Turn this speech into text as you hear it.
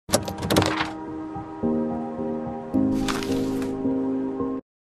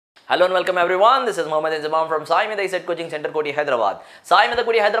Hello and welcome everyone. This is Mohammed Inzamam from SAIMEDHA Coaching Center, Koti, Hyderabad. SAIMEDHA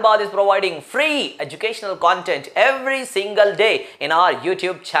Koti, Hyderabad is providing free educational content every single day in our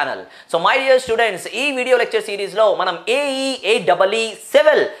YouTube channel. So my dear students, this video lecture series lo manam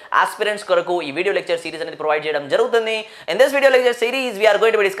AE-AEE-CIVIL aspirants koraku ee video lecture series anedi provide cheyadam jarugutundi. In this video lecture series we are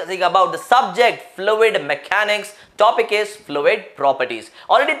going to be discussing about the subject fluid mechanics. Topic is fluid properties.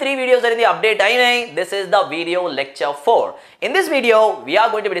 Already 3 videos are in the update ayinai. This is the video lecture 4. In this video we are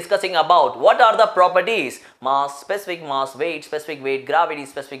going to be discussing about what are the properties: mass, specific mass, weight,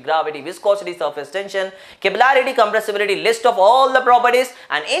 gravity, viscosity, surface tension, capillarity, compressibility, list of all the properties,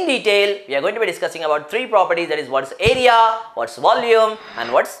 and in detail we are going to be discussing about 3 properties, that is what's area, what's volume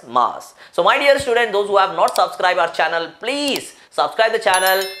and what's mass. So my dear students, those who have not subscribed our channel, please subscribe the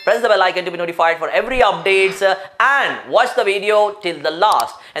channel, press the bell icon to be notified for every updates and watch the video till the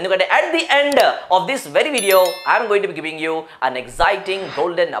last. And at the end of this very video, I am going to be giving you an exciting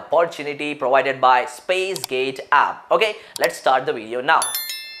golden opportunity provided by SpaceGate app. Okay, let's start the video now.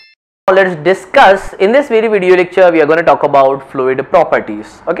 Let's discuss in this very video lecture, we are going to talk about fluid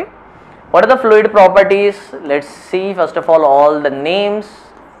properties. Okay, what are the fluid properties? Let's see first of all the names,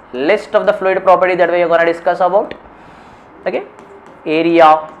 list of the fluid property that we are going to discuss about. Okay,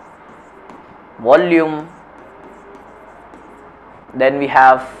 area, volume, then we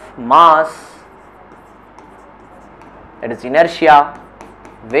have mass, that is inertia,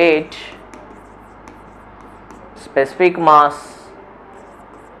 weight, specific mass,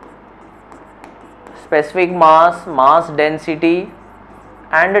 mass density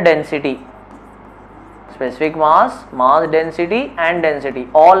and density. Specific mass, density and density,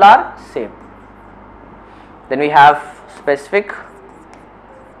 all are same. Then we have specific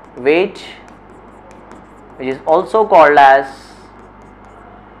weight, which is also called as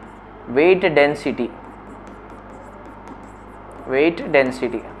weight density.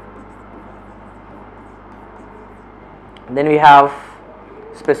 Then we have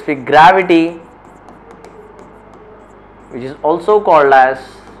specific gravity, which is also called as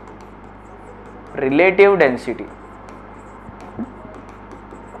relative density.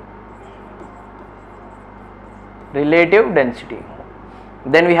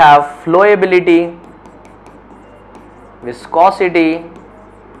 Then we have flowability, viscosity,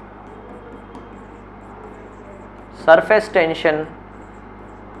 surface tension,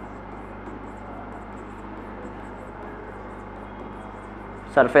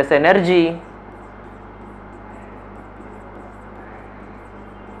 surface energy,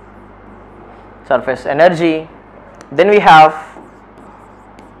 then we have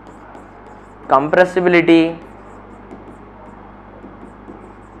compressibility,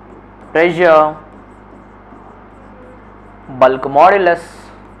 pressure, bulk modulus,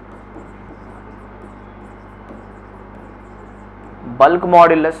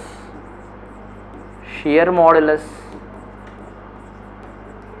 shear modulus,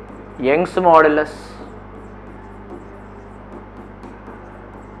 Young's modulus,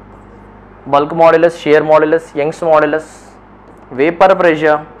 bulk modulus, shear modulus, Young's modulus, vapor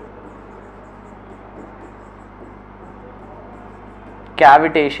pressure,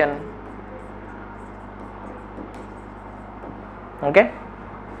 cavitation. Okay,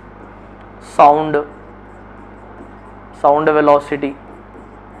 sound velocity.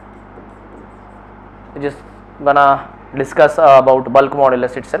 We just gonna discuss about bulk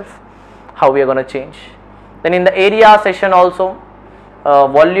modulus itself, how we are gonna change. Then in the area session also,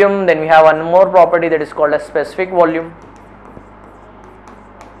 volume, then we have one more property that is called as specific volume,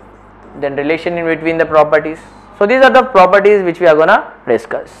 then relation in between the properties. So these are the properties which we are gonna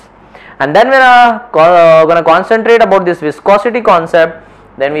discuss. And then we are going to concentrate about this viscosity concept.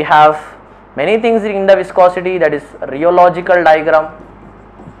 Then we have many things in the viscosity, that is rheological diagram.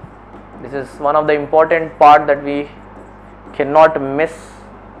 This is one of the important part that we cannot miss,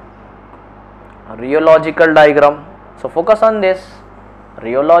 rheological diagram. So focus on this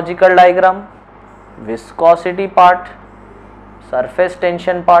rheological diagram, viscosity part, surface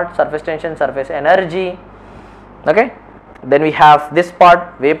tension part, surface energy. Okay. Then we have this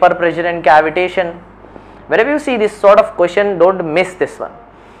part, vapor pressure and cavitation. Wherever you see this sort of question, don't miss this one,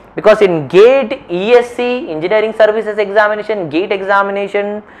 because in GATE, ESC, Engineering Services Examination, GATE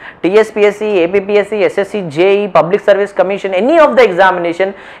examination, TSPSC, APPSC, SSC, JE, Public Service Commission, any of the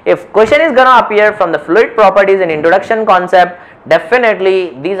examination, if question is gonna appear from the fluid properties and introduction concept,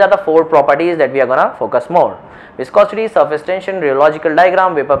 definitely these are the 4 properties that we are gonna focus more: viscosity, surface tension, rheological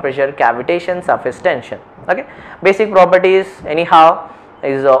diagram, vapor pressure, cavitation, surface tension. Okay, basic properties anyhow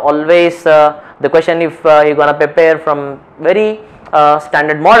is always the question. If you're gonna prepare from very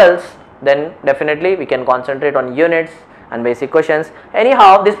standard models, then definitely we can concentrate on units and basic questions.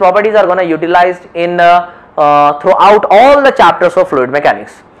 Anyhow, these properties are going to utilized in throughout all the chapters of fluid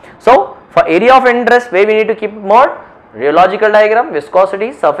mechanics. So for area of interest, where we need to keep more? Rheological diagram,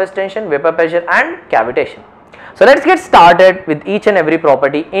 viscosity, surface tension, vapor pressure and cavitation. So let's get started with each and every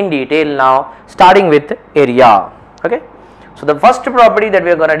property in detail now, starting with area. Okay. So the first property that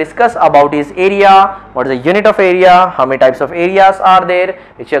we are going to discuss about is area. What is the unit of area? How many types of areas are there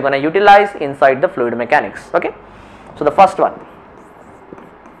which you are going to utilize inside the fluid mechanics? Okay. So the first one,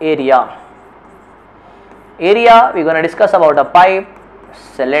 area. Area, we are going to discuss about a pipe,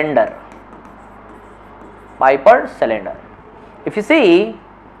 cylinder. Pipe or cylinder. If you see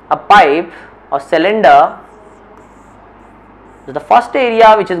a pipe or cylinder, so the first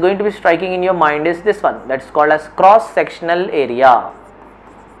area which is going to be striking in your mind is this one, that is called as cross sectional area.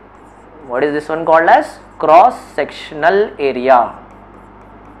 What is this one called as? Cross sectional area.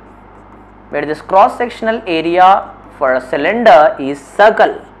 Where this cross sectional area for a cylinder is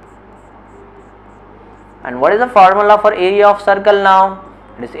circle. And what is the formula for area of circle now?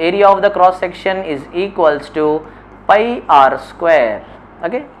 This area of the cross section is equals to pi r square.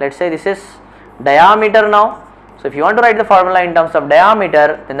 Okay, let's say this is diameter now. So if you want to write the formula in terms of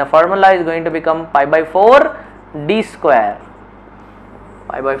diameter, then the formula is going to become pi by 4 d square.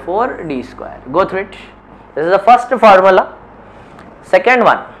 Pi by 4 d square. Go through it. This is the first formula. Second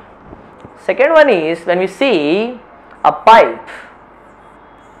one. Second one is when we see a pipe.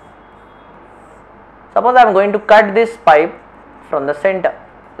 Suppose I am going to cut this pipe from the center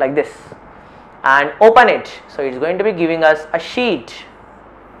like this and open it. So it is going to be giving us a sheet.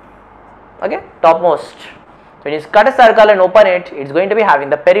 Okay, topmost. So when you cut a circle and open it, it is going to be having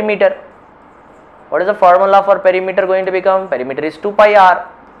the perimeter. What is the formula for perimeter going to become? Perimeter is 2 pi r.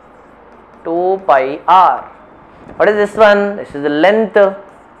 2 pi r. What is this one? This is the length.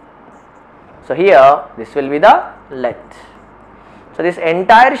 So here this will be the length. So this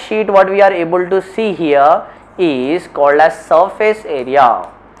entire sheet what we are able to see here is called as surface area.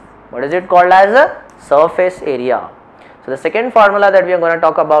 What is it called as? A surface area. So the second formula that we are going to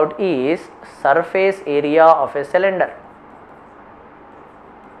talk about is surface area of a cylinder.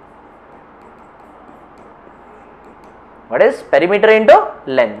 What is perimeter into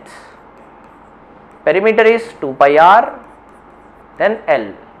length? Perimeter is 2 pi r, then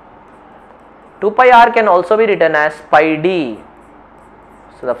L. 2 pi r can also be written as pi d.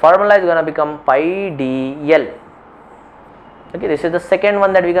 So the formula is going to become pi d L. Okay, this is the second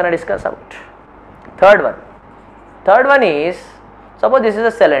one that we are going to discuss about. Third one. Third one is, suppose this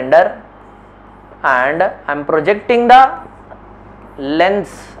is a cylinder and I am projecting the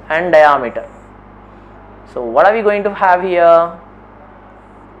length and diameter. So what are we going to have here?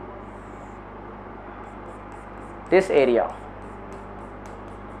 This area.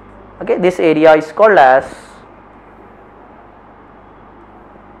 Okay, this area is called as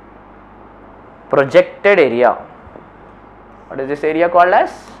projected area. What is this area called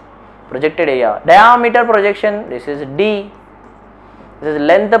as? Projected area. Diameter projection, this is D. This is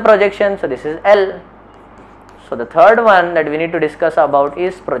length projection, so this is L. So the third one that we need to discuss about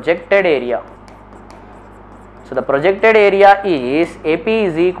is projected area. So the projected area is AP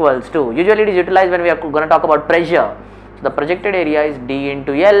is equals to, usually it is utilized when we are going to talk about pressure. So the projected area is D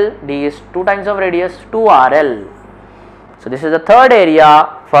into L. D is 2 times of radius, 2RL. So this is the third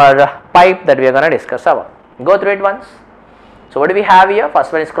area for pipe that we are going to discuss about. Go through it once. So what do we have here?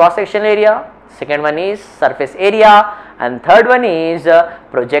 First one is cross section area, second one is surface area, and third one is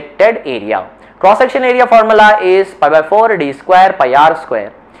projected area. Cross section area formula is pi by 4 d square pi r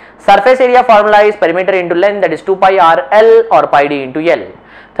square. Surface area formula is perimeter into length, that is 2 pi r L or pi d into L.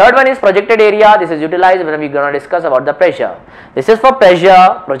 Third one is projected area. This is utilized when we are going to discuss about the pressure. This is for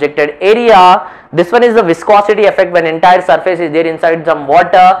pressure, projected area. This one is the viscosity effect when entire surface is there inside some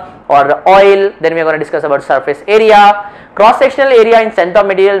water or oil. Then we are going to discuss about surface area. Cross sectional area in center of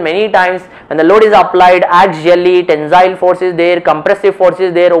material, many times when the load is applied, axially, tensile force is there, compressive force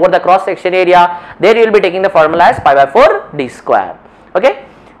is there over the cross section area. There you will be taking the formula as pi by 4 d square. Okay.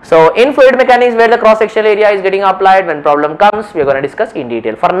 So in fluid mechanics, where the cross sectional area is getting applied, when problem comes, we are going to discuss in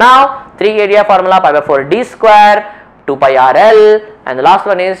detail. For now, 3 area formula, pi by 4 d square, 2 pi RL, and the last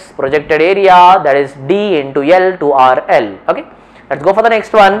one is projected area, that is D into L to RL. Okay, let's go for the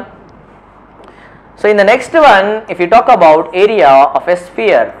next one. So in the next one, if you talk about area of a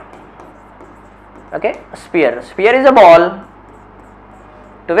sphere, okay, sphere is a ball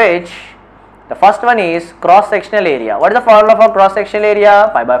to which the first one is cross sectional area. What is the formula for cross sectional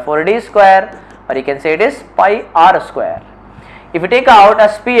area? Pi by 4 d square, or you can say it is pi r square. If you take out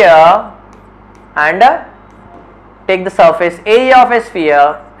a sphere and take the surface area of a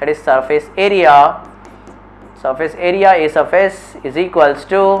sphere, that is surface area. surface area A surface is equals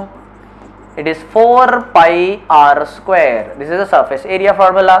to, it is 4 pi r square. This is the surface area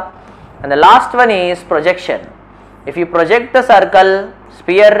formula. And the last one is projection. If you project the circle,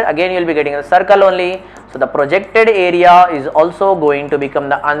 sphere, again you will be getting a circle only. So the projected area is also going to become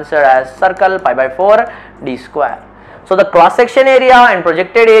the answer as circle pi by 4 d square. So the cross section area and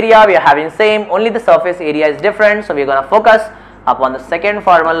projected area we are having same, only the surface area is different. So we are going to focus upon the second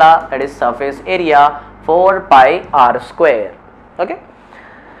formula, that is surface area 4 pi r square. Okay.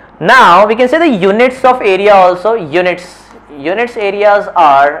 Now we can say the units of area also. Units areas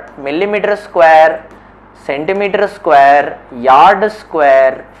are millimeter square, centimeter square, yard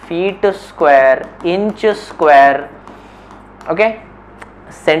square, feet square, inch square. Okay.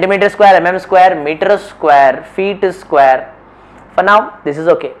 Centimeter square, mm square, meter square, feet square. For now this is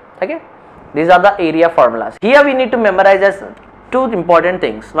okay. Okay. These are the area formulas. Here we need to memorize as two important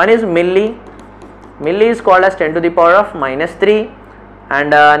things. One is milli. Milli is called as 10 to the power of minus 3,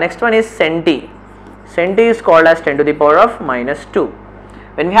 and next one is centi. Centi is called as 10 to the power of minus 2.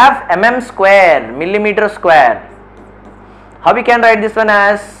 When we have mm square, millimeter square, how we can write this one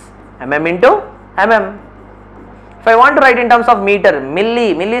as mm into mm. If I want to write in terms of meter,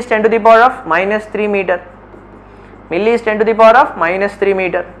 milli is 10 to the power of minus 3 meter. Milli is 10 to the power of minus 3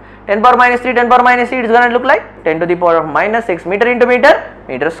 meter. 10 power minus 3, 10 power minus 3, it is going to look like 10 to the power of minus 6 meter into meter,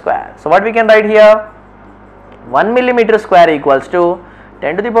 meter square. So what we can write here, 1 millimeter square equals to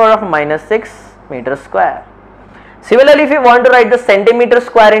 10 to the power of minus 6 meter square. Similarly, if you want to write the centimeter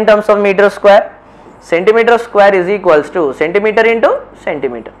square in terms of meter square, centimeter square is equals to centimeter into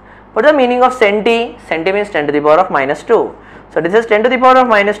centimeter. What is the meaning of centi? Centi means 10 to the power of minus 2. So this is 10 to the power of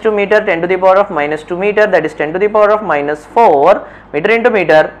minus 2 meter, 10 to the power of minus 2 meter, that is 10 to the power of minus 4 meter into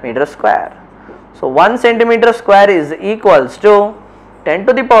meter, meter square. So 1 centimeter square is equals to 10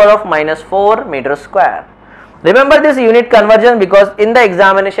 to the power of minus 4 meter square. Remember this unit conversion, because in the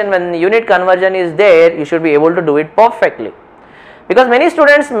examination when unit conversion is there, you should be able to do it perfectly. Because many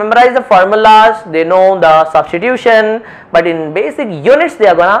students memorize the formulas, they know the substitution, but in basic units they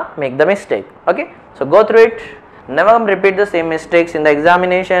are gonna make the mistake. Okay, so go through it. Never repeat the same mistakes in the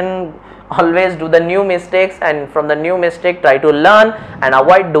examination. Always do the new mistakes, and from the new mistake try to learn and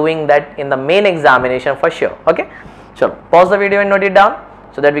avoid doing that in the main examination for sure. Okay, so pause the video and note it down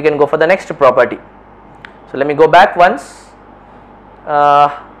so that we can go for the next property. So let me go back once,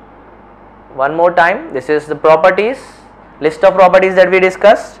 one more time. This is the properties, list of properties that we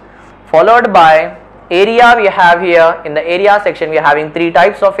discussed, followed by area. We have here in the area section we are having three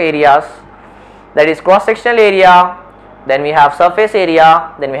types of areas, that is cross sectional area, then we have surface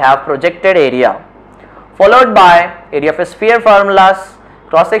area, then we have projected area, followed by area of a sphere formulas,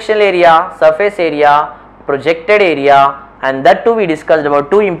 cross sectional area, surface area, projected area, and that too we discussed about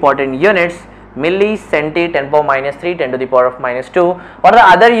two important units, milli, centi, 10 power minus 3, 10 to the power of minus 2. What are the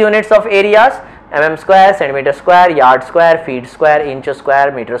other units of areas? Mm square, centimeter square, yard square, feet square, inch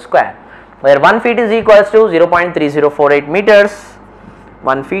square, meter square, where 1 feet is equals to 0.3048 meters,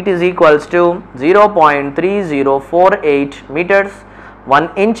 1 feet is equals to 0.3048 meters,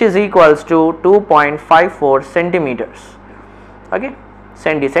 1 inch is equals to 2.54 centimeters. Okay,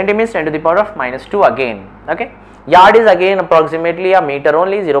 centi means 10 to the power of minus 2 again. Okay, yard is again approximately a meter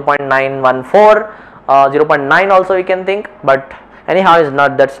only, 0.914, 0.9 also we can think, but anyhow is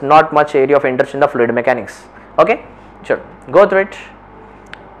not, that's not much area of interest in the fluid mechanics. Okay, sure, go through it.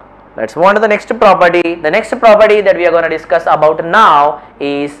 Let's move on to the next property. The next property that we are going to discuss about now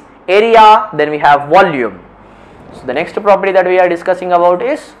is area, then we have volume. So the next property that we are discussing about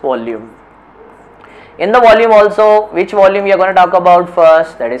is volume. In the volume also, which volume we are going to talk about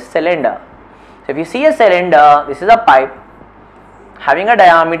first, that is cylinder. So if you see a cylinder, this is a pipe having a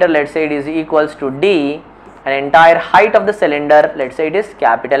diameter, let's say it is equals to d, and entire height of the cylinder, let's say it is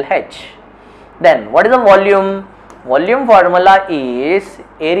capital H. Then what is the volume? Volume formula is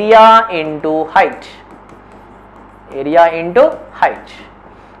area into height. Area into height.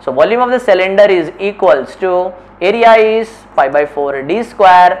 So volume of the cylinder is equals to, area is pi by 4 d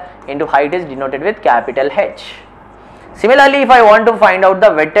square into height is denoted with capital H. Similarly, if I want to find out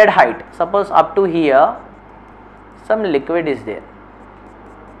the wetted height, suppose up to here some liquid is there.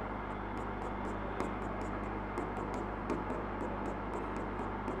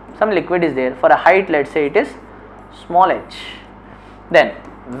 Some liquid is there for a height, let's say it is small h. Then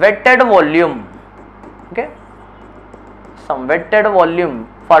wetted volume, okay, some wetted volume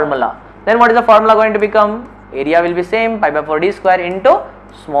formula. Then what is the formula going to become? Area will be same, pi by 4 d square into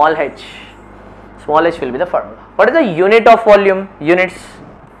small h. Small h will be the formula. What is the unit of volume? Units: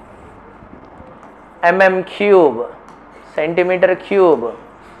 mm cube, centimeter cube,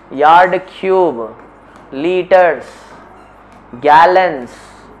 yard cube, liters, gallons,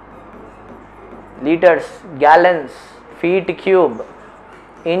 liters, gallons, feet cube,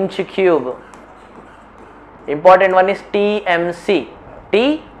 inch cube. Important one is TMC.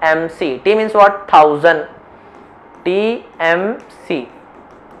 TMC. T means what? 1000. TMC.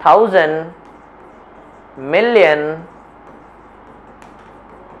 1000 million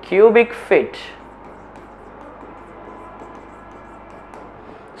cubic feet.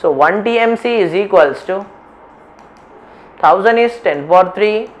 So 1 TMC is equals to 1000 is 10 power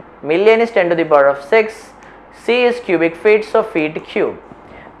 3, million is 10 to the power of 6, C is cubic feet, so feet cube.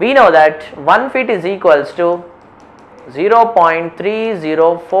 We know that 1 feet is equals to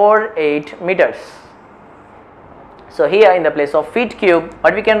 0.3048 meters. So here in the place of feet cube,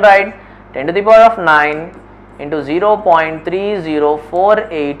 what we can write? 10 to the power of 9 into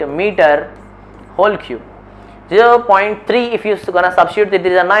 0.3048 meter whole cube. 0.3, if you are gonna substitute, there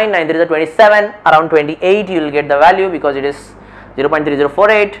is a 9, there is a 27, around 28 you will get the value because it is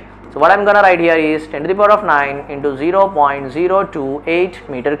 0.3048. So what I am gonna write here is 10 to the power of 9 into 0.028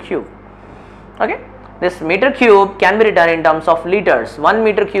 meter cube. Okay, this meter cube can be written in terms of liters. 1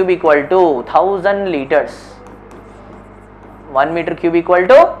 meter cube equal to 1000 liters. 1 meter cube equal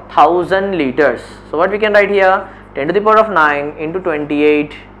to 1000 liters. So what we can write here? 10 to the power of 9 into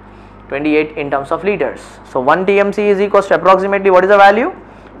 28 in terms of liters. So 1 TMC is equals to approximately what is the value?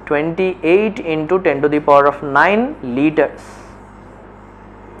 28 into 10 to the power of 9 liters.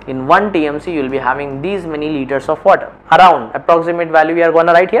 In 1 TMC you will be having these many liters of water. Around approximate value we are going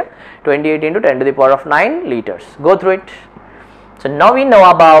to write here, 28 into 10 to the power of 9 liters. Go through it. So now we know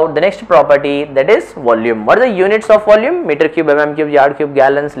about the next property, that is volume. What are the units of volume? Meter cube, mm cube, yard cube,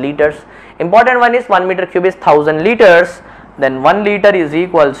 gallons, liters. Important one is 1 meter cube is 1000 liters. Then 1 liter is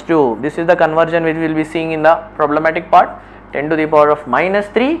equals to, this is the conversion which we will be seeing in the problematic part, 10 to the power of minus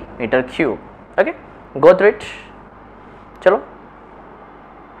 3 meter cube. Okay, go through it. Chalo,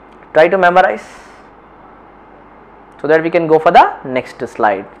 try to memorize so that we can go for the next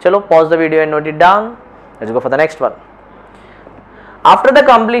slide. Chalo, pause the video and note it down. Let's go for the next one. After the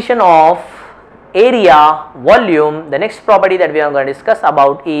completion of area, volume, the next property that we are going to discuss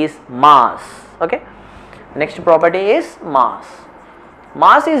about is mass. Okay, next property is mass.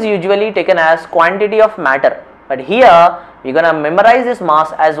 Mass is usually taken as quantity of matter, but here we are going to memorize this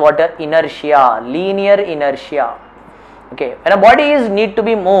mass as what? Inertia, linear inertia. Okay, when a body is need to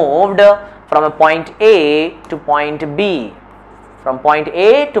be moved from a point A to point B, from point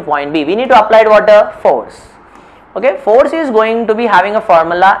A to point B, we need to apply what? Force. Okay, force is going to be having a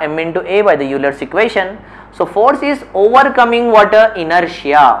formula m into A by the Euler's equation. So force is overcoming what?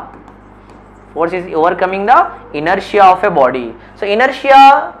 Inertia. Force is overcoming the inertia of a body. So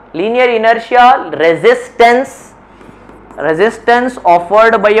inertia, linear inertia, resistance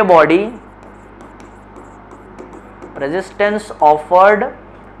offered by a body, resistance offered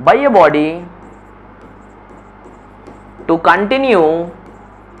by a body to continue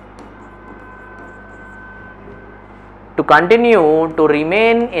to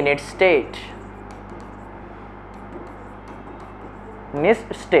remain in its state,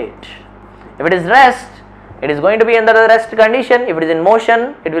 If it is rest, it is going to be under the rest condition. If it is in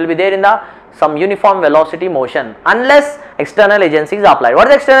motion, it will be there in the some uniform velocity motion, unless external agency is applied. What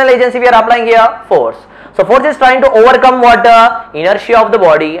is the external agency we are applying here? Force. So force is trying to overcome what? Inertia of the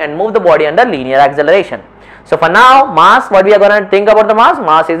body and move the body under linear acceleration. So for now, mass, what we are going to think about the mass?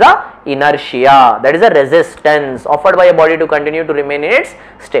 Mass is a inertia, that is a resistance offered by a body to continue to remain in its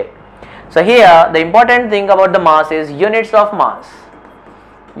state. So here the important thing about the mass is units of mass.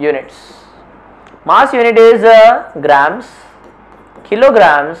 Units. Mass unit is grams,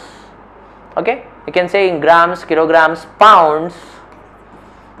 kilograms. Okay, you can say in grams, kilograms, pounds.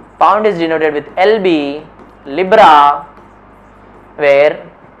 Pound is denoted with lb, libra, where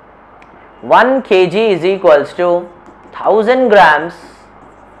 1 kg is equals to 1000 grams.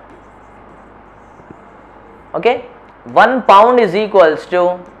 Okay, 1 pound is equals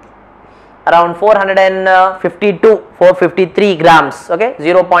to around 453 grams. Okay,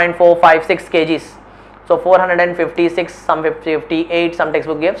 0.456 kgs. So 456, some 58, some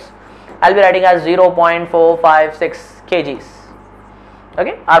textbook gives. I'll be writing as 0.456 kgs.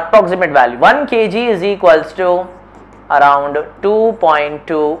 Okay, approximate value. 1 kg is equals to around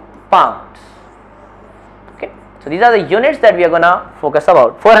 2.2 pounds. Okay, so these are the units that we are gonna focus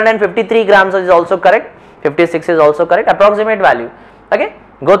about. 453 grams is also correct. 56 is also correct. Approximate value. Okay,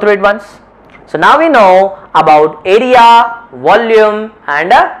 go through it once. So now we know about area, volume and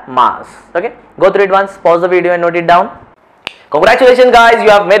mass. Okay, go through it once, pause the video and note it down. Congratulation guys, you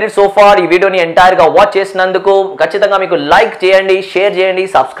have made it so far. ఈ వీడియోని entire గా watch చేసినందుకు ఖచ్చితంగా మీకు like చేయండి, share చేయండి,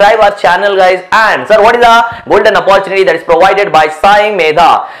 subscribe our channel guys. And sir, what is the golden opportunity that is provided by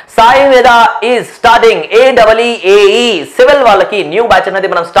SAIMEDHA? SAIMEDHA is starting AE-AEE civil వాళ్ళకి new batch అనేది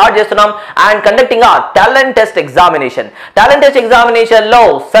మనం స్టార్ట్ చేస్తున్నాం అండ్ కండక్టింగ్ ఆ talent test examination. Talent test examination లో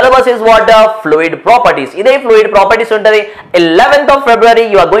syllabus is what? Fluid properties. ఇదే fluid properties ఉంటుంది. 11th of February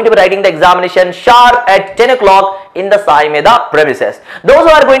you are going to be writing the examination sharp at 10 o'clock in the SAIMEDHA premises. Those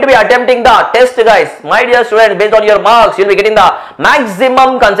who are going to be attempting the test guys, my dear students, based on your marks you will be getting the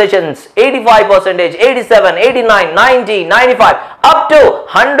maximum concessions: 85%, 87, 89, 90, 95 up to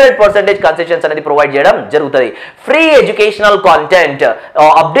 100% concessions అనేది provide చేయడం జరుగుతుంది. Free educational content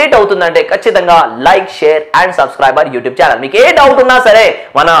update అవుతుందంటే ఖచ్చితంగా like, share and subscribe our YouTube channel. మీకు ఏ doubt ఉన్నా సరే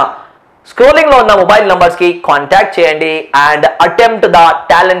మన scrolling లో ఉన్న మొబైల్ నంబర్స్ కి కాంటాక్ట్ చేయండి and attempt the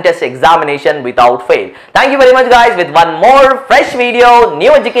talent test examination without fail. Thank you very much guys, with one more fresh video,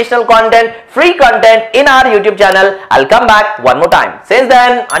 new educational content, free content in our YouTube channel. I'll come back one more time. Since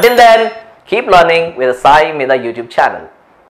then, until then, keep learning with the SAIMEDHA YouTube channel.